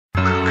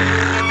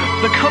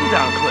The Come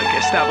Down Clique,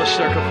 established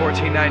circa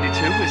 1492,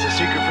 is a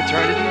secret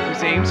fraternity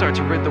whose aims are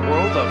to rid the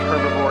world of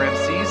herbivore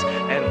MCs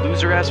and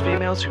loser-ass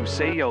females who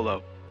say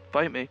YOLO.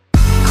 Fight me.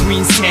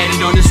 Queen's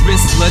tatted on his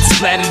wrist, blood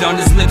splattered on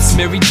his lips.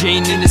 Mary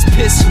Jane in his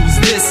piss. Who's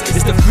this?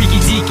 It's the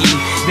freaky deaky,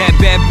 that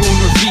baboon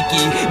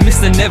Rafiki,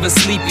 Mr. Never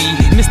Sleepy,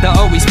 Mr.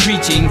 Always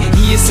Preaching.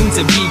 He is soon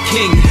to be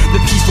king, the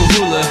peaceful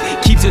ruler.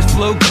 Keeps his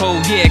flow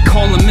cold, yeah,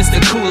 call him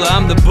Mr. Cooler.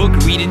 I'm the book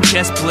reading,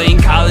 chess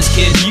playing college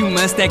kid. You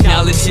must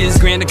acknowledge his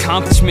grand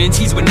accomplishments.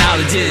 He's what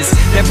knowledge is.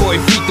 That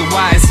boy freaked the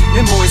wise,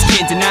 them boys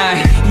can't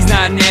deny. He's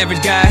not an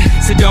average guy,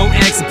 so don't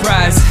act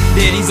surprised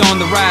that he's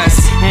on the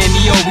rise, and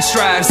he always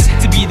strives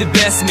to be the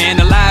best man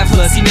alive.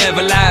 Plus he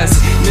never lies,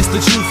 Mr.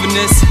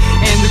 Truthfulness,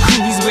 and the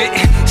crew he's with,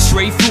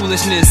 straight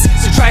foolishness.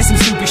 So try some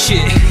stupid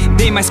shit,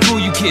 they might school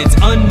you kids.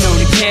 Unknown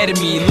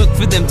Academy, look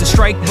for them to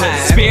strike, but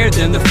spare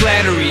them the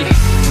flattery.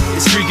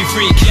 It's Freaky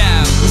Freak,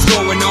 what's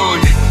going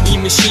on?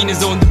 Mishene is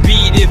on the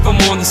beat if I'm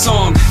on the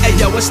song. Hey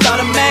yo, it's not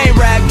a main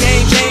rap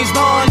game, James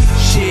Bond.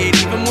 Shit,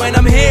 even when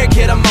I'm here,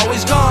 kid, I'm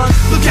always gone.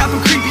 Look out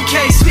for Creepy K,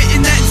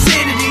 spitting that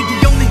insanity.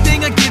 The only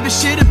thing I give a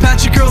shit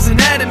about your girl's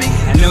anatomy.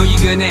 I know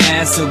you're gonna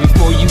ask, so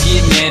before you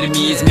get mad at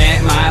me, it's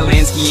Meyer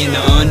Lansky in the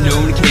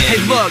Unknown Academy.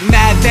 Hey look,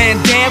 Mad Van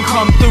Dam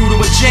come through to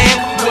a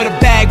jam with a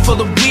bag full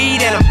of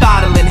weed and a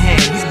bottle in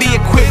hand. He's be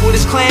equipped with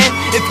his clan,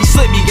 if he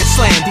slip, he get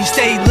slammed. He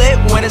stay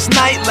lit when it's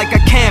night like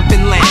a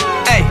camping land.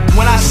 Hey,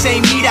 when I say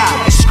meet out,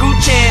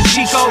 Escuchen,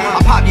 Chico,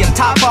 I'll pop your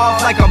top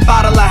off like a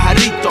bottle of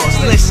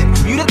Jarritos. Listen,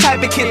 you the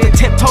type of kid that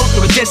tiptoes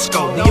through a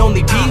disco. The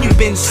only bean you've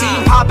been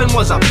seen popping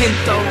was a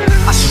Pinto.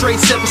 I straight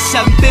sip a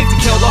 750,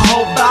 kill the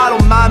whole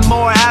bottle. Mine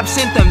more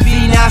absent than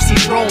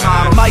V-Nasty's role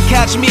model. Might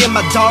catch me and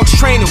my dog's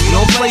training. We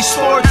don't play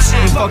sports,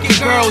 ain't fuck your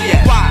girl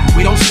yet.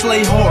 We don't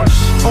slay horse.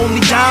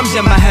 Only dimes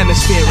in my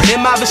hemisphere, and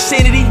in my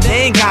vicinity,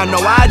 they ain't got no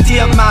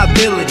idea of my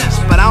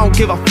abilities. But I don't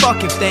give a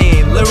fuck if they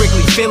ain't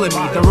lyrically feeling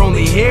me. They're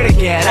only here to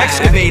get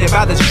excavated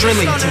by this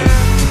drilling team.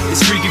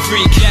 It's Freaky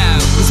Freak,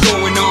 what's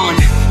going on?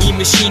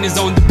 Mishene is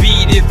on the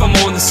beat if I'm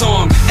on the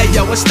song. Hey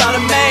yo, it's not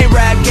a main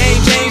rap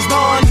game, James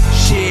Bond.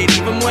 Shit,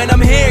 even when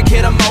I'm here,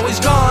 kid, I'm always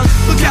gone.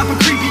 Look out for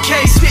Creepy K,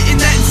 spitting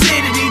that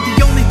insanity.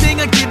 The only thing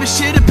I give a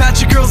shit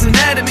about your girl's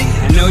anatomy.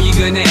 I know you're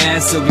gonna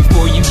ask, so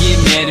before you get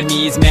mad at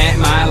me, it's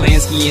Meyer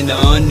Lansky in the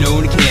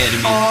Unknown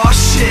Academy. Aw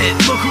shit,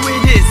 look who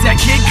it is, that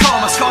Kid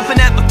Karma, scoffing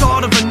at the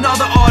thought of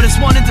another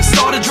artist wanting to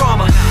start a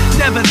drama.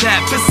 Never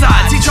that,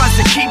 besides, he tries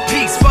to keep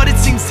peace, but it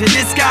seems to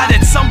this guy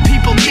that some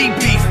people need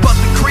beef. But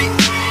the creep,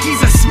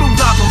 he's a smooth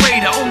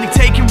operator, only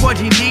taking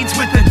what he needs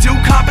with a due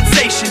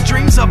compensation.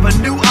 Dreams of a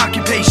new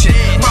occupation,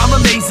 rhyme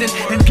amazing,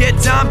 and get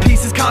dime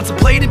pieces,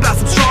 contemplating about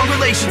some strong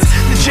relations.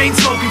 The chain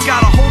smoker's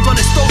got a hold on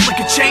his throat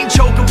like a chain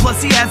choker, plus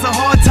he has a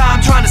hard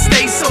time trying to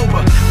stay sober.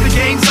 The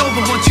game's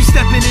over once you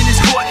step in his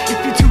court. If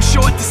you're too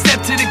short to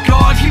step to the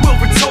guard, he will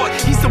retort.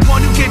 He's the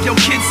one who gave your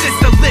kid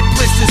sister lip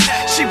blisters.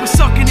 She was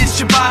sucking his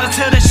ciabatta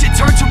till that shit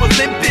turned to a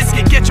limp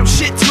biscuit. Get your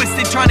shit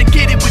twisted, trying to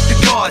get it with the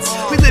guards.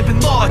 We live in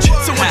large,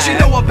 so what you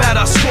know about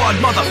our squad,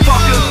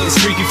 motherfucker? It's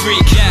Freaky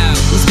Freak,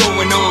 what's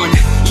going on?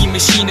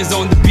 Mishene is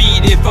on the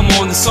beat if I'm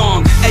on the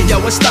song. Hey yo,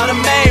 it's not a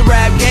main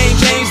rap game,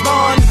 James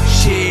Bond.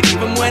 Shit,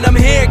 even when I'm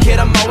here, kid,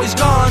 I'm always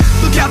gone.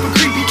 Look out for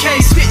Creepy K,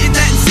 spitting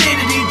that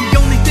insanity. The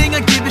only thing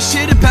I give a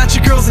shit about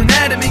your girl's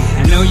anatomy.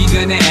 I know you're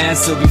gonna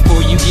ask, so before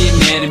you get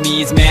mad at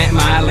me, it's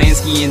Meyer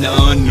Lansky in the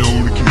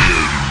Unknown Academy.